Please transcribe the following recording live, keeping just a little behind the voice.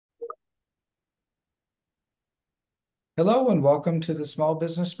Hello and welcome to the Small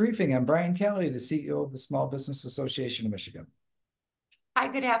Business Briefing. I'm Brian Kelly, the CEO of the Small Business Association of Michigan. Hi,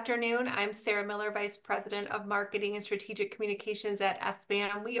 good afternoon. I'm Sarah Miller, Vice President of Marketing and Strategic Communications at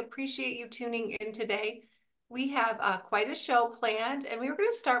SBAM. We appreciate you tuning in today. We have quite a show planned, and we were going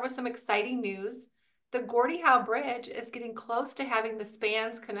to start with some exciting news. The Gordie Howe Bridge is getting close to having the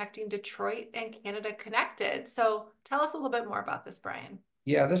spans connecting Detroit and Canada connected. So tell us a little bit more about this, Brian.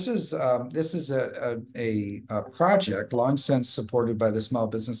 Yeah, this is a project long since supported by the Small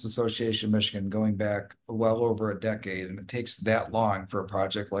Business Association of Michigan, going back well over a decade, and it takes that long for a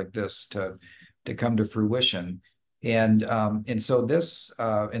project like this to come to fruition. And so this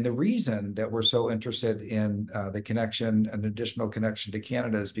and the reason that we're so interested in the connection, an additional connection to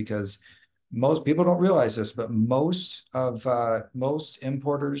Canada, is because most people don't realize this, but most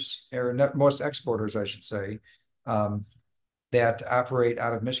importers or not, most exporters, I should say, um, that operate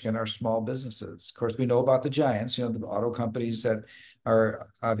out of Michigan are small businesses. Of course, we know about the giants, the auto companies that are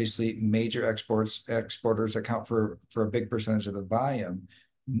obviously major exporters account for a big percentage of the volume.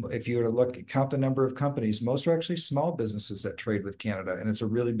 If you were to count the number of companies, most are actually small businesses that trade with Canada, and it's a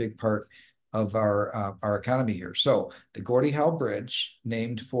really big part of our economy here. So the Gordie Howe Bridge,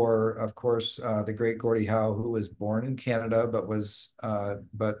 named for, of course, the great Gordie Howe, who was born in Canada but was on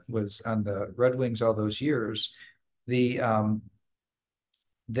the Red Wings all those years. The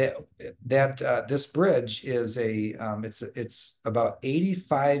that this bridge is it's about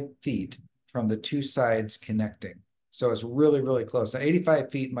 85 feet from the two sides connecting. So it's really, really close. Now,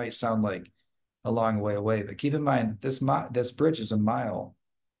 85 feet might sound like a long way away, but keep in mind this bridge is a mile,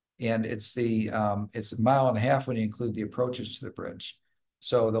 and it's a mile and a half when you include the approaches to the bridge.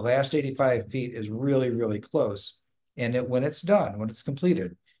 So the last 85 feet is really, really close. And when it's done, when it's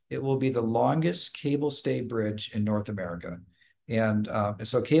completed, it will be the longest cable stay bridge in North America. And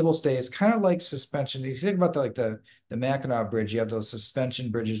so cable stay is kind of like suspension. If you think about the Mackinac Bridge, you have those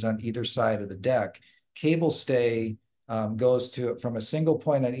suspension bridges on either side of the deck. Cable stay goes from a single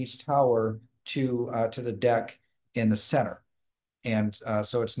point on each tower to the deck in the center. And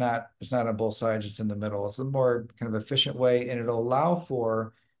so it's not on both sides, it's in the middle. It's a more kind of efficient way, and it'll allow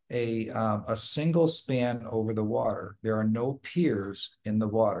for a single span over the water. There are no piers in the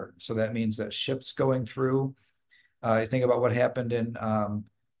water. So that means that ships going through, think about what happened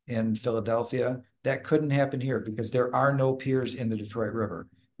in Philadelphia. That couldn't happen here because there are no piers in the Detroit River.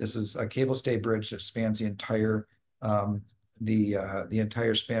 This is a cable stay bridge that spans um, the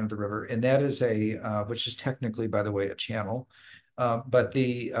entire span of the river, and that is which is technically, by the way, a channel. But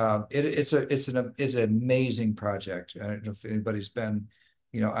it's an amazing project. I don't know if anybody's been,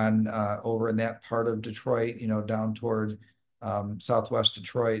 on over in that part of Detroit, down toward Southwest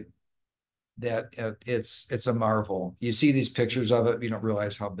Detroit. That it's a marvel. You see these pictures of it, you don't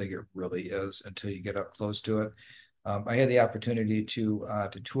realize how big it really is until you get up close to it. I had the opportunity to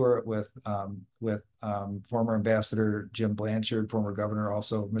tour it with former Ambassador Jim Blanchard, former governor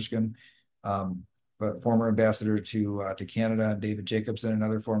also of Michigan, but former ambassador to Canada, and David Jacobson,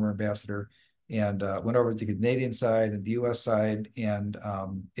 another former ambassador, and went over to the Canadian side and the U.S. side, and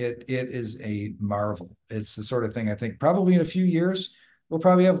it is a marvel. It's the sort of thing I think probably in a few years we'll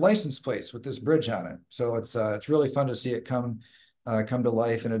probably have license plates with this bridge on it. So it's really fun to see it come to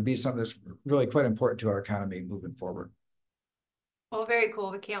life, and it'd be something that's really quite important to our economy moving forward. Well, very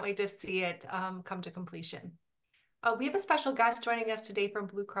cool. We can't wait to see it come to completion. We have a special guest joining us today from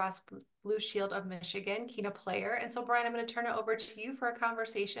Blue Cross Blue Shield of Michigan, Kenia Player. And so, Brian, I'm going to turn it over to you for a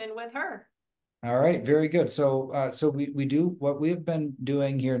conversation with her. All right, very good. So we do what we have been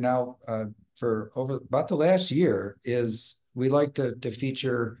doing here now for over about the last year is we like to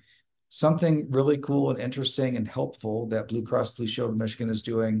feature something really cool and interesting and helpful that Blue Cross Blue Shield of Michigan is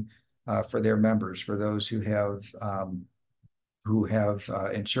doing for their members, for those who have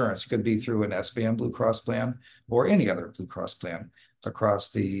insurance. Could be through an SBM Blue Cross plan or any other Blue Cross plan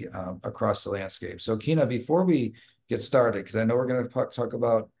across the landscape. So, Kina, before we get started, because I know we're going to talk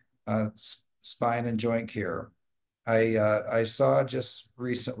about spine and joint care, I saw just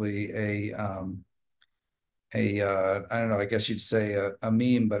recently I don't know, I guess you'd say a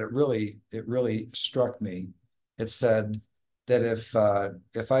meme, but it really struck me. It said that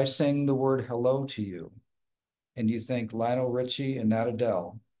if I sing the word hello to you and you think Lionel Richie and not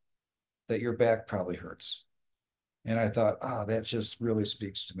Adele, that your back probably hurts. And I thought, that just really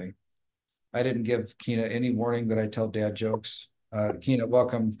speaks to me. I didn't give Kina any warning that I tell dad jokes. Kina,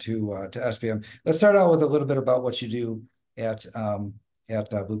 welcome to SPM. Let's start out with a little bit about what you do at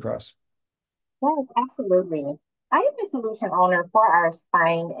Blue Cross. Yes, absolutely. I am the solution owner for our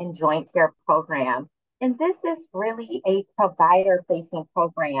spine and joint care program. And this is really a provider facing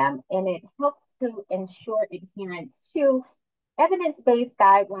program, and it helps to ensure adherence to evidence-based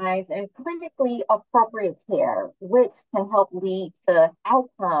guidelines and clinically appropriate care, which can help lead to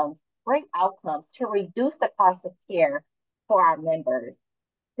outcomes, great outcomes to reduce the cost of care for our members.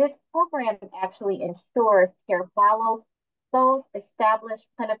 This program actually ensures care follows those established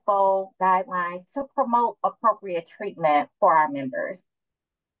clinical guidelines to promote appropriate treatment for our members.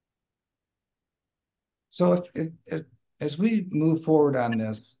 So as we move forward on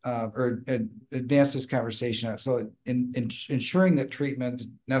this, or advance this conversation, so in ensuring that treatment is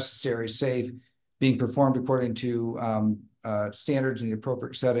necessary, safe, being performed according to standards in the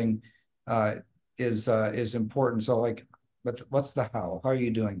appropriate setting is important. So like, what's the how? How are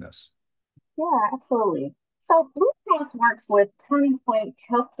you doing this? Yeah, absolutely. So Blue Cross works with Turning Point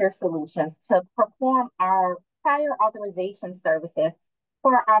Healthcare Solutions to perform our prior authorization services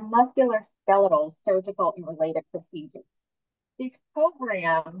for our musculoskeletal surgical and related procedures. This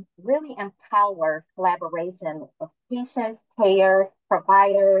program really empowers collaboration of patients, payers,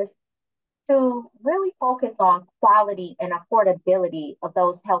 providers to really focus on quality and affordability of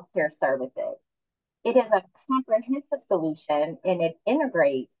those healthcare services. It is a comprehensive solution and it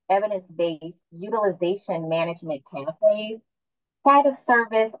integrates evidence-based utilization management pathways, site of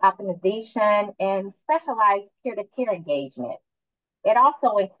service optimization, and specialized peer-to-peer engagement. It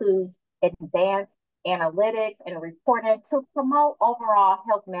also includes advanced analytics and reporting to promote overall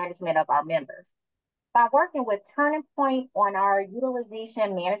health management of our members. By working with Turning Point on our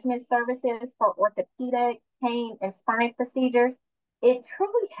utilization management services for orthopedic, pain, and spine procedures, it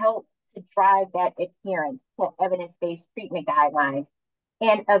truly helps to drive that adherence to evidence-based treatment guidelines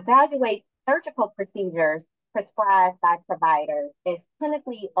and evaluate surgical procedures prescribed by providers as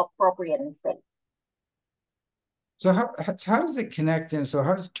clinically appropriate and safe. So how does it connect in? So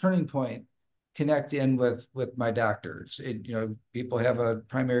how does Turning Point connect in with my doctors? People have a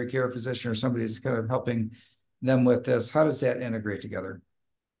primary care physician or somebody that's kind of helping them with this. How does that integrate together?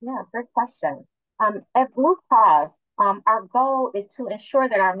 Yeah, great question. At Blue Cross, our goal is to ensure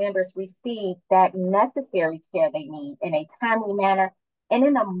that our members receive that necessary care they need in a timely manner and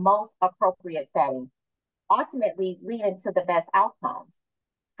in the most appropriate setting, ultimately leading to the best outcomes.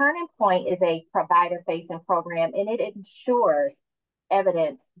 Turning Point is a provider-facing program, and it ensures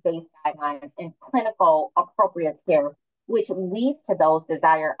evidence-based guidelines and clinical appropriate care, which leads to those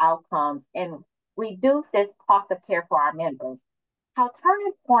desired outcomes and reduces cost of care for our members. How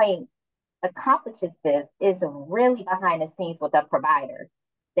Turning Point accomplishes this is really behind the scenes with the provider.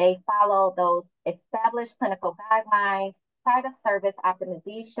 They follow those established clinical guidelines, site of service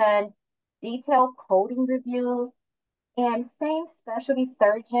optimization, detailed coding reviews, and same specialty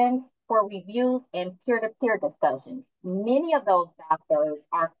surgeons for reviews and peer-to-peer discussions. Many of those doctors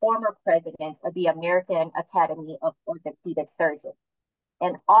are former presidents of the American Academy of Orthopedic Surgeons.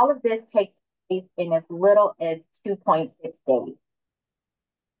 And all of this takes place in as little as 2.6 days.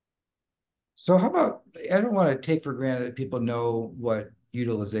 So how about, I don't want to take for granted that people know what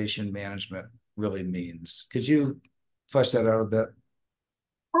utilization management really means. Could you flesh that out a bit?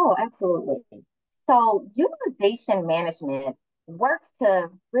 Oh, absolutely. So utilization management works to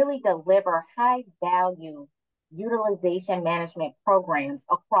really deliver high value utilization management programs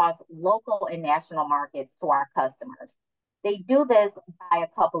across local and national markets to our customers. They do this by a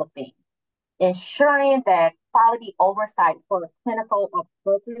couple of things: ensuring that quality oversight for clinical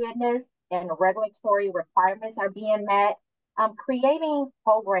appropriateness and regulatory requirements are being met, creating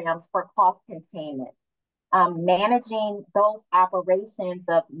programs for cost containment, managing those operations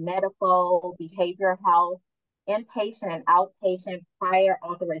of medical, behavioral health, inpatient and outpatient prior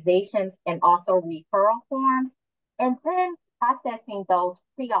authorizations, and also referral forms, and then processing those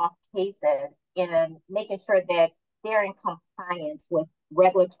pre-auth cases and making sure that they're in compliance with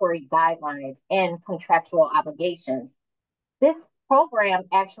regulatory guidelines and contractual obligations. This program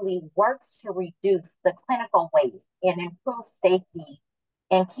actually works to reduce the clinical waste and improve safety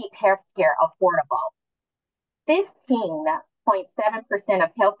and keep healthcare affordable. 15.7%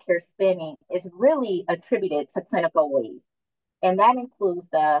 of healthcare spending is really attributed to clinical waste, and that includes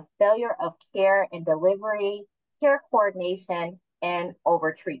the failure of care and delivery, care coordination, and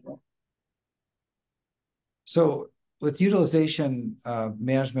overtreatment. So with utilization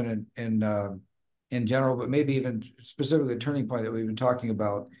management in general, but maybe even specifically the Turning Point that we've been talking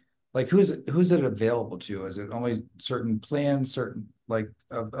about, like who's it available to? Is it only certain plans, certain like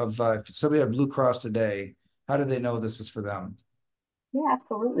if somebody had Blue Cross today, how do they know this is for them? Yeah,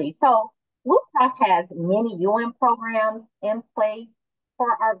 absolutely. So Blue Cross has many UN programs in place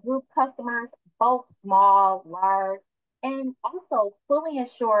for our group customers, both small, large, and also fully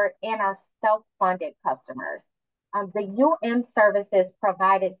insured and our self-funded customers. The UM services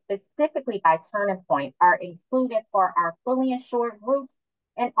provided specifically by Turning Point are included for our fully insured groups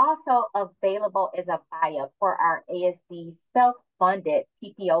and also available as a buy-up for our ASD self-funded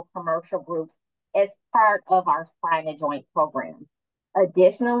PPO commercial groups as part of our Sign a Joint program.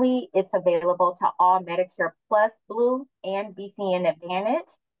 Additionally, it's available to all Medicare Plus Blue and BCN Advantage,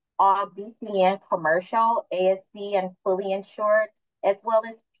 all BCN commercial, ASD, and fully insured, as well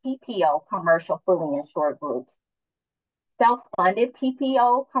as PPO commercial fully insured groups. Self-funded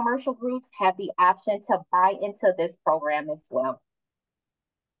PPO commercial groups have the option to buy into this program as well.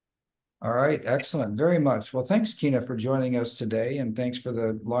 All right, excellent, very much. Well, thanks, Kenia, for joining us today, and thanks for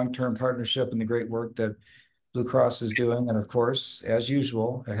the long-term partnership and the great work that Blue Cross is doing, and of course, as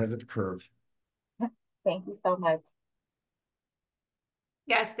usual, ahead of the curve. Thank you so much.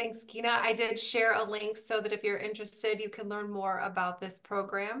 Yes, thanks, Kenia. I did share a link so that if you're interested, you can learn more about this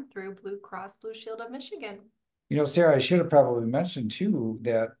program through Blue Cross Blue Shield of Michigan. You know, Sarah, I should have probably mentioned too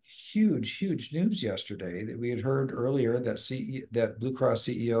that huge news yesterday that we had heard earlier that that Blue Cross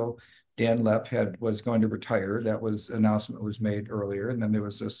CEO Dan Lepp was going to retire. That announcement was made earlier, and then there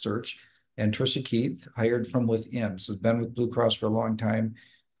was a search, and Trisha Keith hired from within. So has been with Blue Cross for a long time,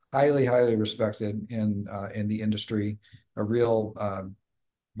 highly respected in the industry, a real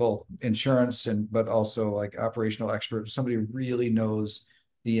both insurance but also like operational expert, somebody who really knows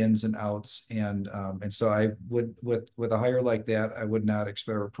the ins and outs. And so I would, with a hire like that, I would not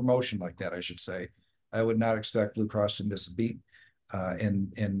expect, or a promotion like that, I should say, I would not expect Blue Cross to miss a beat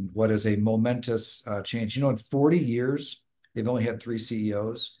in what is a momentous change. You know, in 40 years, they've only had 3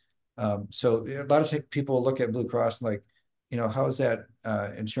 CEOs. So a lot of people look at Blue Cross like, you know, how is that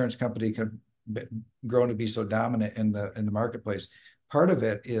insurance company grown to be so dominant in the marketplace? Part of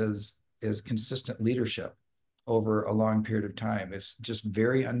it is consistent leadership over a long period of time. It's just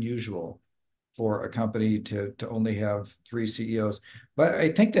very unusual for a company to only have 3 CEOs. But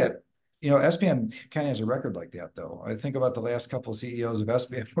I think that, you know, SBM kind of has a record like that, though. I think about the last couple of CEOs of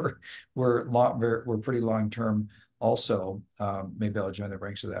SBM were pretty long term. Also, maybe I'll join the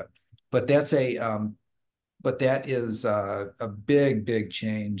ranks of that. But that is a big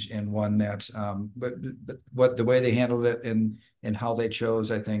change, and one that but what the way they handled it and how they chose,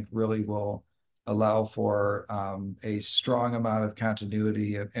 I think, really will allow for a strong amount of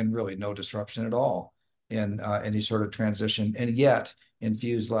continuity and really no disruption at all in any sort of transition, and yet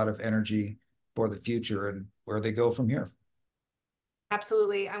infuse a lot of energy for the future and where they go from here.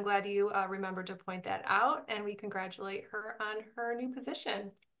 Absolutely. I'm glad you remembered to point that out, and we congratulate her on her new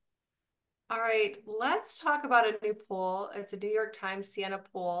position. All right, let's talk about a new poll. It's a New York Times Siena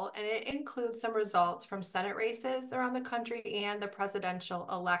poll, and it includes some results from Senate races around the country and the presidential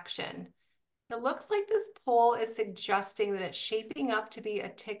election. It looks like this poll is suggesting that it's shaping up to be a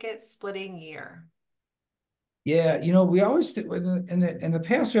ticket-splitting year. Yeah, you know, we always in the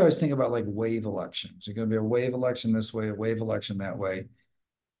past we always think about like wave elections. There's going to be a wave election this way, a wave election that way,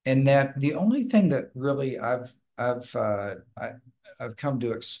 and that the only thing that really I've come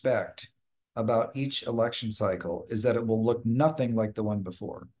to expect about each election cycle is that it will look nothing like the one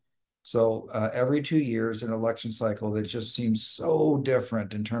before. So every 2 years, an election cycle that just seems so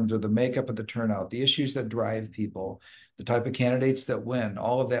different in terms of the makeup of the turnout, the issues that drive people, the type of candidates that win,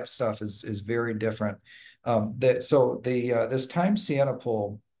 all of that stuff is very different. This Times Siena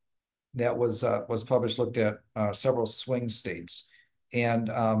poll that was published looked at several swing states, and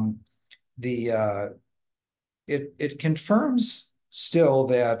it confirms still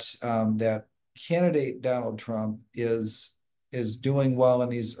that that candidate Donald Trump is doing well in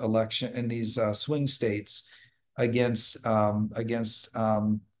these swing states against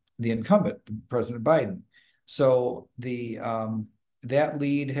the incumbent, President Biden. So that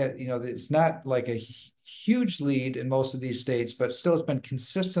lead had, you know, it's not like a huge lead in most of these states, but still it's been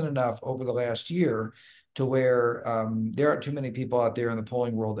consistent enough over the last year to where there aren't too many people out there in the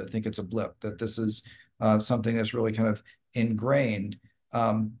polling world that think it's a blip, that this is something that's really kind of ingrained.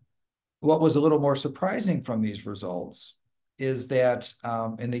 What was a little more surprising from these results is that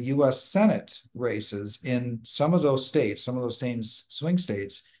in the U.S. Senate races, in some of those same swing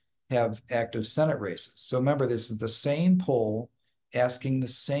states have active Senate races. So remember, this is the same poll asking the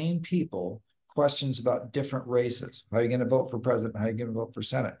same people questions about different races. How are you going to vote for president? How are you going to vote for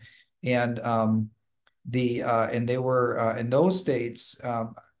Senate? And they were in those states.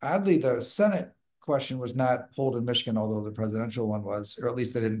 Oddly, the Senate question was not polled in Michigan, although the presidential one was, or at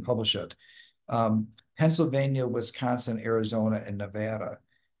least they didn't publish it. Pennsylvania, Wisconsin, Arizona, and Nevada.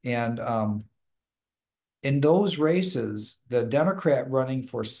 And in those races, the Democrat running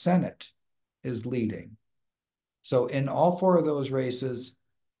for Senate is leading. So in all 4 of those races,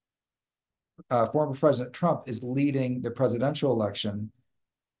 former President Trump is leading the presidential election,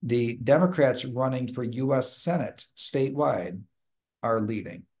 the Democrats running for U.S. Senate statewide are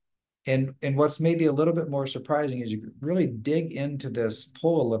leading. And what's maybe a little bit more surprising is you really dig into this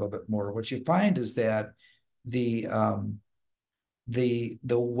poll a little bit more. What you find is that the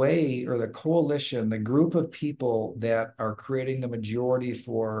way, or the coalition, the group of people that are creating the majority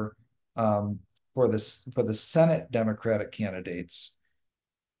for the Senate Democratic candidates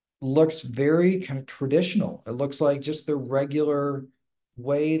looks very kind of traditional. It looks like just the regular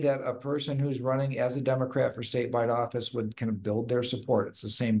way that a person who's running as a Democrat for statewide office would kind of build their support. It's the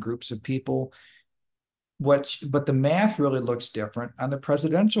same groups of people. But the math really looks different on the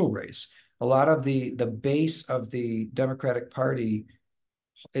presidential race. A lot of the base of the Democratic Party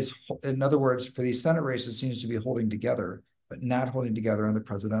is, in other words, for these Senate races, seems to be holding together, but not holding together on the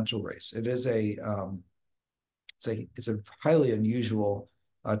presidential race. It is it's a highly unusual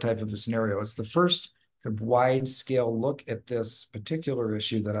type of a scenario. It's the first wide scale look at this particular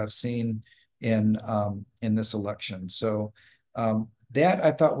issue that I've seen in this election. So that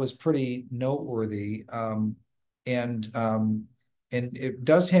I thought was pretty noteworthy, and it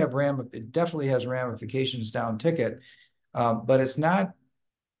does have it definitely has ramifications down ticket, but it's not.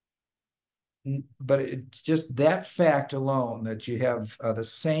 But it's just that fact alone, that you have the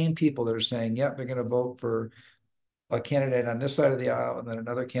same people that are saying, yep, they're going to vote for a candidate on this side of the aisle and then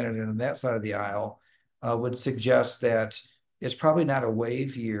another candidate on that side of the aisle, would suggest that it's probably not a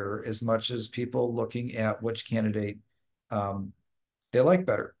wave year as much as people looking at which candidate they like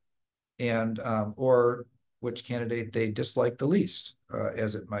better, and or which candidate they dislike the least,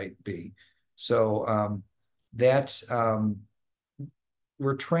 as it might be. So that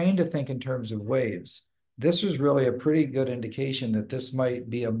we're trained to think in terms of waves. This is really a pretty good indication that this might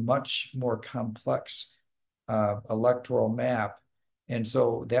be a much more complex electoral map. And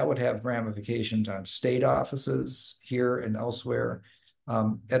so that would have ramifications on state offices here and elsewhere.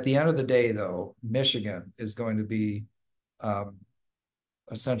 At the end of the day, though, Michigan is going to be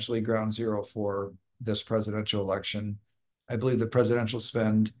essentially ground zero for this presidential election. I believe the presidential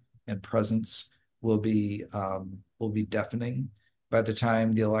spend and presence will be deafening by the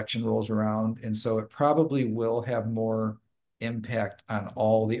time the election rolls around. And so it probably will have more impact on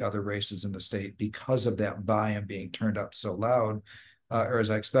all the other races in the state because of that volume being turned up so loud, or as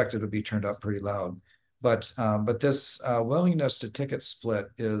I expected, it'll be turned up pretty loud. But this willingness to ticket split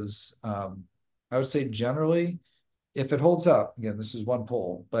is, I would say generally, if it holds up, again, this is one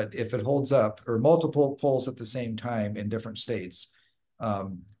poll, but if it holds up, or multiple polls at the same time in different states,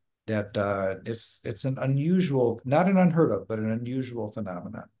 that it's an unusual, not an unheard of, but an unusual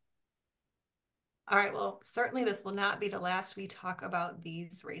phenomenon. All right, well, certainly this will not be the last we talk about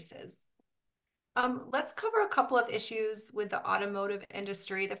these races. Let's cover a couple of issues with the automotive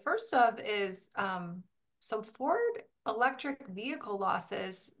industry. The first of is some Ford electric vehicle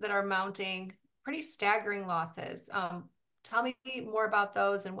losses that are mounting, pretty staggering losses. Tell me more about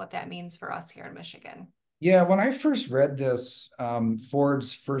those and what that means for us here in Michigan. Yeah, when I first read this,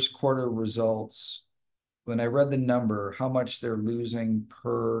 Ford's first quarter results, when I read the number, how much they're losing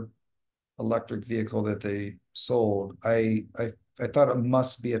per electric vehicle that they sold, I thought it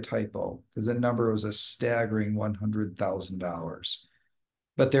must be a typo, because the number was a staggering $100,000.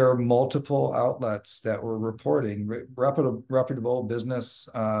 But there are multiple outlets that were reporting, reputable business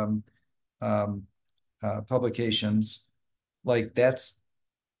publications, like that's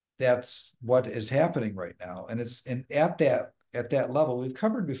what is happening right now. And at that level, we've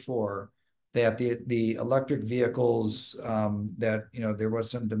covered before that the electric vehicles, that there was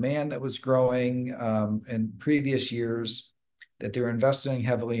some demand that was growing in previous years, that they were investing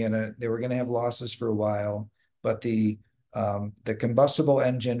heavily in it. They were going to have losses for a while, but the combustible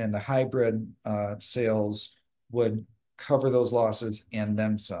engine and the hybrid sales would cover those losses and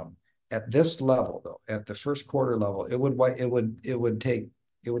then some. At this level, though, at the first quarter level, it would wipe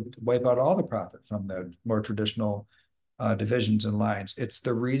out all the profit from the more traditional divisions and lines. It's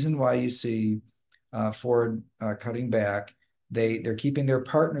the reason why you see Ford cutting back. They're keeping their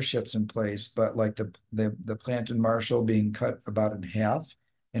partnerships in place, but like the plant in Marshall being cut about in half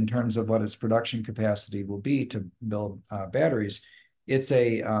in terms of what its production capacity will be to build batteries. It's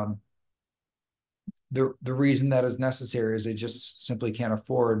the reason that is necessary is they just simply can't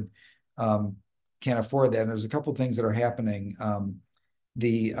afford that. And there's a couple of things that are happening.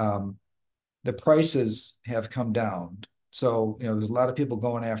 The prices have come down. So, there's a lot of people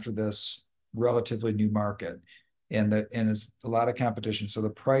going after this relatively new market, and it's a lot of competition. So the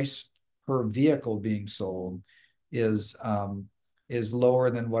price per vehicle being sold is lower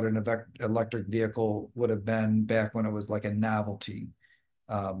than what an electric vehicle would have been back when it was like a novelty.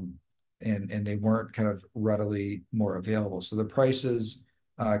 and they weren't kind of readily more available. So the prices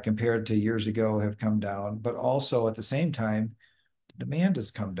compared to years ago have come down, but also at the same time, demand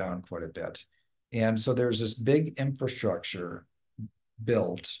has come down quite a bit. And so there's this big infrastructure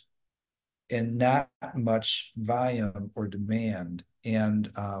built and not much volume or demand. And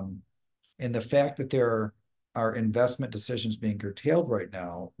the fact that there are investment decisions being curtailed right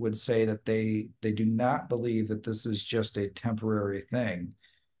now would say that they do not believe that this is just a temporary thing,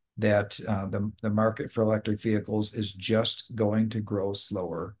 that the market for electric vehicles is just going to grow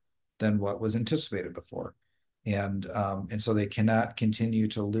slower than what was anticipated before. And so they cannot continue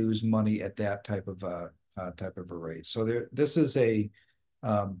to lose money at that type of a rate. So this is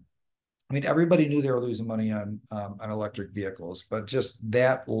I mean, everybody knew they were losing money on electric vehicles, but just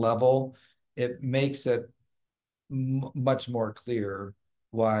that level, it makes it much more clear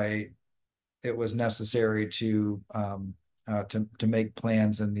why it was necessary to make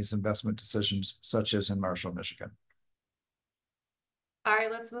plans and these investment decisions, such as in Marshall, Michigan. All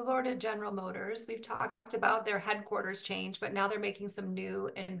right, let's move over to General Motors. We've talked about their headquarters change, but now they're making some new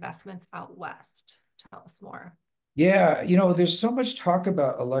investments out west. Tell us more. Yeah, there's so much talk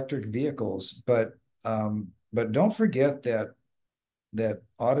about electric vehicles, but don't forget that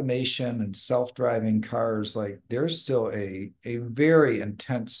automation and self-driving cars, like there's still a very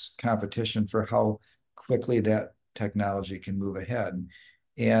intense competition for how quickly that technology can move ahead.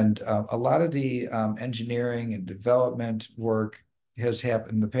 And a lot of the engineering and development work has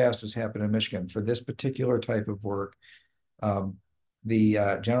happened in the past, has happened in Michigan. For this particular type of work,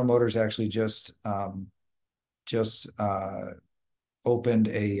 the General Motors actually just opened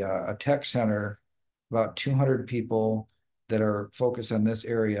a tech center, about 200 people that are focused on this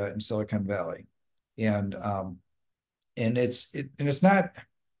area in Silicon Valley. And it's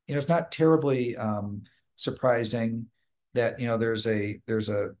not terribly surprising that there's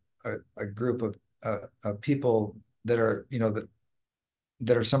a group of people that are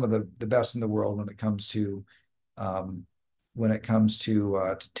that are some of the best in the world when it comes to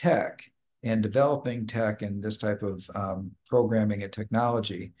tech and developing tech and this type of programming and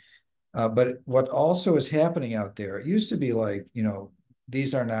technology. But what also is happening out there, it used to be like,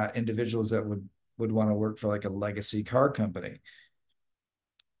 these are not individuals that would want to work for like a legacy car company.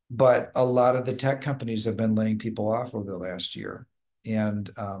 But a lot of the tech companies have been laying people off over the last year.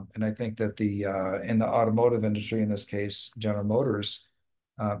 And I think that in the automotive industry, in this case, General Motors,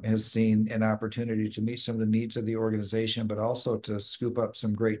 has seen an opportunity to meet some of the needs of the organization, but also to scoop up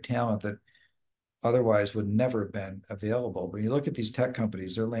some great talent that otherwise would never have been available. When you look at these tech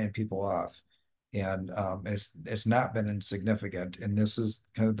companies, they're laying people off, and it's not been insignificant. And this is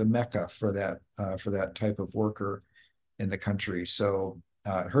kind of the mecca for that type of worker in the country. So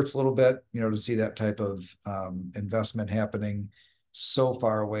it hurts a little bit, to see that type of investment happening so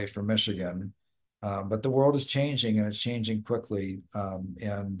far away from Michigan. But the world is changing, and it's changing quickly.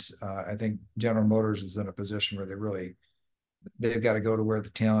 And I think General Motors is in a position where they've got to go to where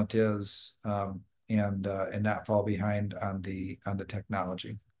the talent is, and not fall behind on the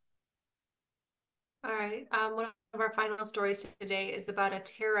technology. All right. One of our final stories today is about a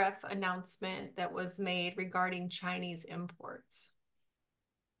tariff announcement that was made regarding Chinese imports.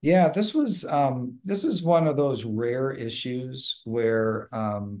 Yeah, this is one of those rare issues where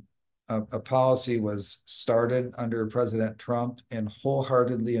a policy was started under President Trump and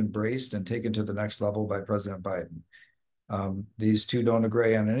wholeheartedly embraced and taken to the next level by President Biden. These two don't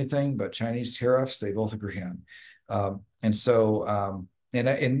agree on anything, but Chinese tariffs, they both agree on. And so,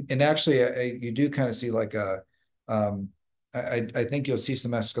 and actually, you do kind of see like I think you'll see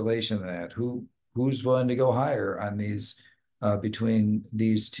some escalation in that. Who's willing to go higher on these between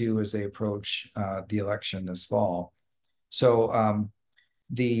these two as they approach the election this fall? So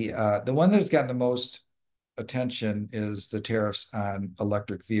the one that's gotten the most attention is the tariffs on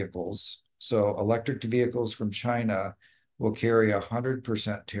electric vehicles. So electric vehicles from China will carry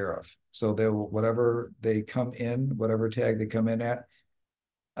 100% tariff. So whatever they come in, whatever tag they come in at,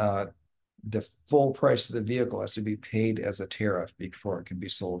 the full price of the vehicle has to be paid as a tariff before it can be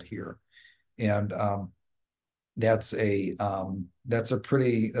sold here. And that's a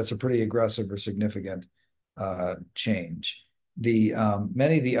pretty aggressive or significant change.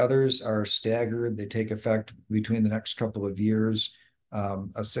 Many of the others are staggered. They take effect between the next couple of years.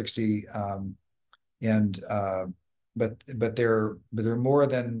 But they're more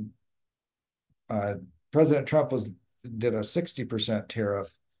than President Trump did a 60%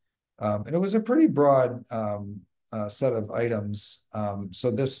 tariff, and it was a pretty broad set of items.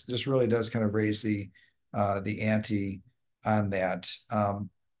 So this really does kind of raise the ante on that. Let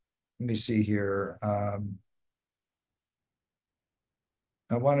me see here.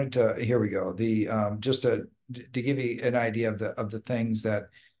 I wanted to, here we go. The just to give you an idea of the things that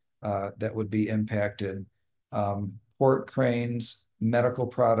that would be impacted. Port cranes, medical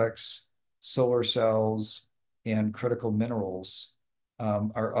products, solar cells, and critical minerals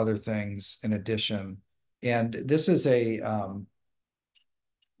are other things in addition. And this is when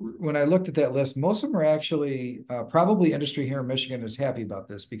I looked at that list, most of them are actually probably industry here in Michigan is happy about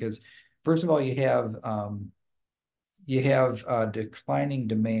this because first of all, you have declining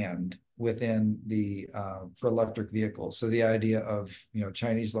demand within the for electric vehicles. So the idea of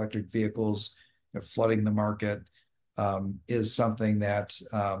Chinese electric vehicles flooding the market is something that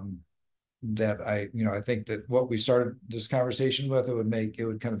that I think that what we started this conversation with, it would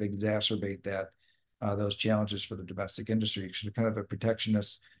kind of exacerbate that those challenges for the domestic industry, because it's kind of a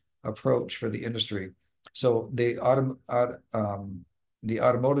protectionist approach for the industry. So the automotive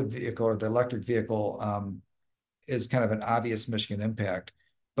vehicle or the electric vehicle is kind of an obvious Michigan impact.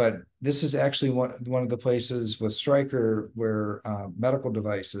 But this is actually one of the places with Stryker where medical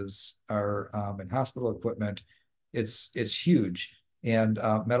devices are and hospital equipment, it's huge, and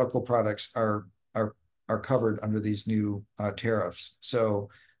medical products are covered under these new tariffs. So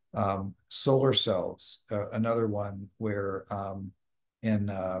solar cells, another one where in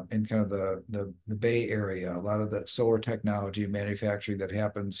kind of the Bay Area, a lot of the solar technology manufacturing that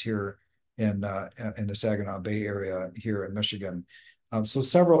happens here in the Saginaw Bay Area here in Michigan. So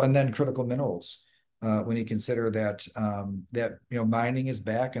several, and then critical minerals. When you consider that mining is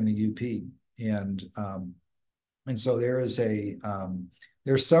back in the UP, and so there's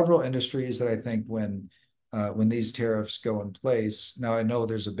several industries that I think when these tariffs go in place. Now I know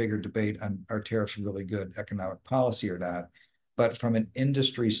there's a bigger debate on are tariffs really good economic policy or not, but from an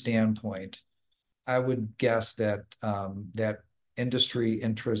industry standpoint, I would guess that that industry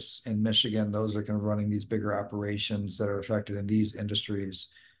interests in Michigan, those that are kind of running these bigger operations that are affected in these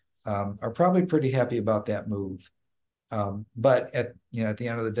industries, are probably pretty happy about that move. But at the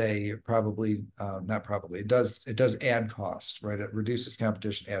end of the day, it probably not probably it does add cost, right? It reduces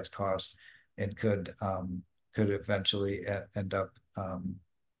competition, adds cost, and could eventually end up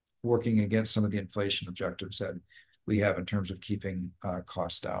working against some of the inflation objectives that we have in terms of keeping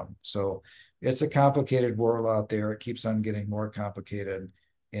costs down. So it's a complicated world out there. It keeps on getting more complicated,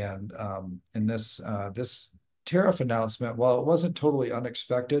 and this tariff announcement, while it wasn't totally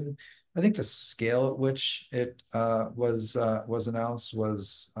unexpected, I think the scale at which it was announced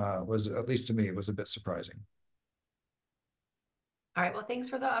was at least to me, it was a bit surprising. All right, well, thanks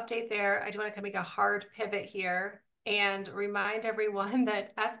for the update there. I do want to kind of make a hard pivot here and remind everyone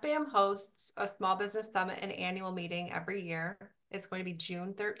that SBAM hosts a small business summit and annual meeting every year. It's going to be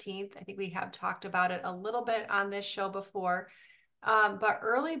June 13th. I think we have talked about it a little bit on this show before, but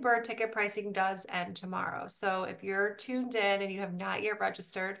early bird ticket pricing does end tomorrow. So if you're tuned in and you have not yet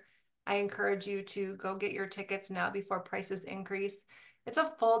registered, I encourage you to go get your tickets now before prices increase. It's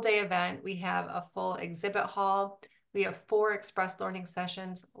a full day event. We have a full exhibit hall. We have 4 express learning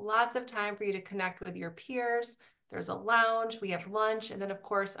sessions, lots of time for you to connect with your peers. There's a lounge, we have lunch, and then of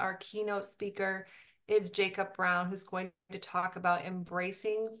course our keynote speaker is Jacob Brown, who's going to talk about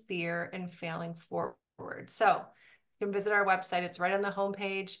embracing fear and failing forward. So you can visit our website. It's right on the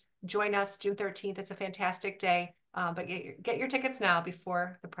homepage. Join us June 13th. It's a fantastic day, but get your tickets now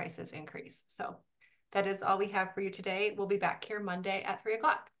before the prices increase. So that is all we have for you today. We'll be back here Monday at 3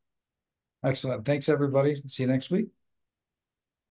 o'clock. Excellent. Thanks, everybody. See you next week.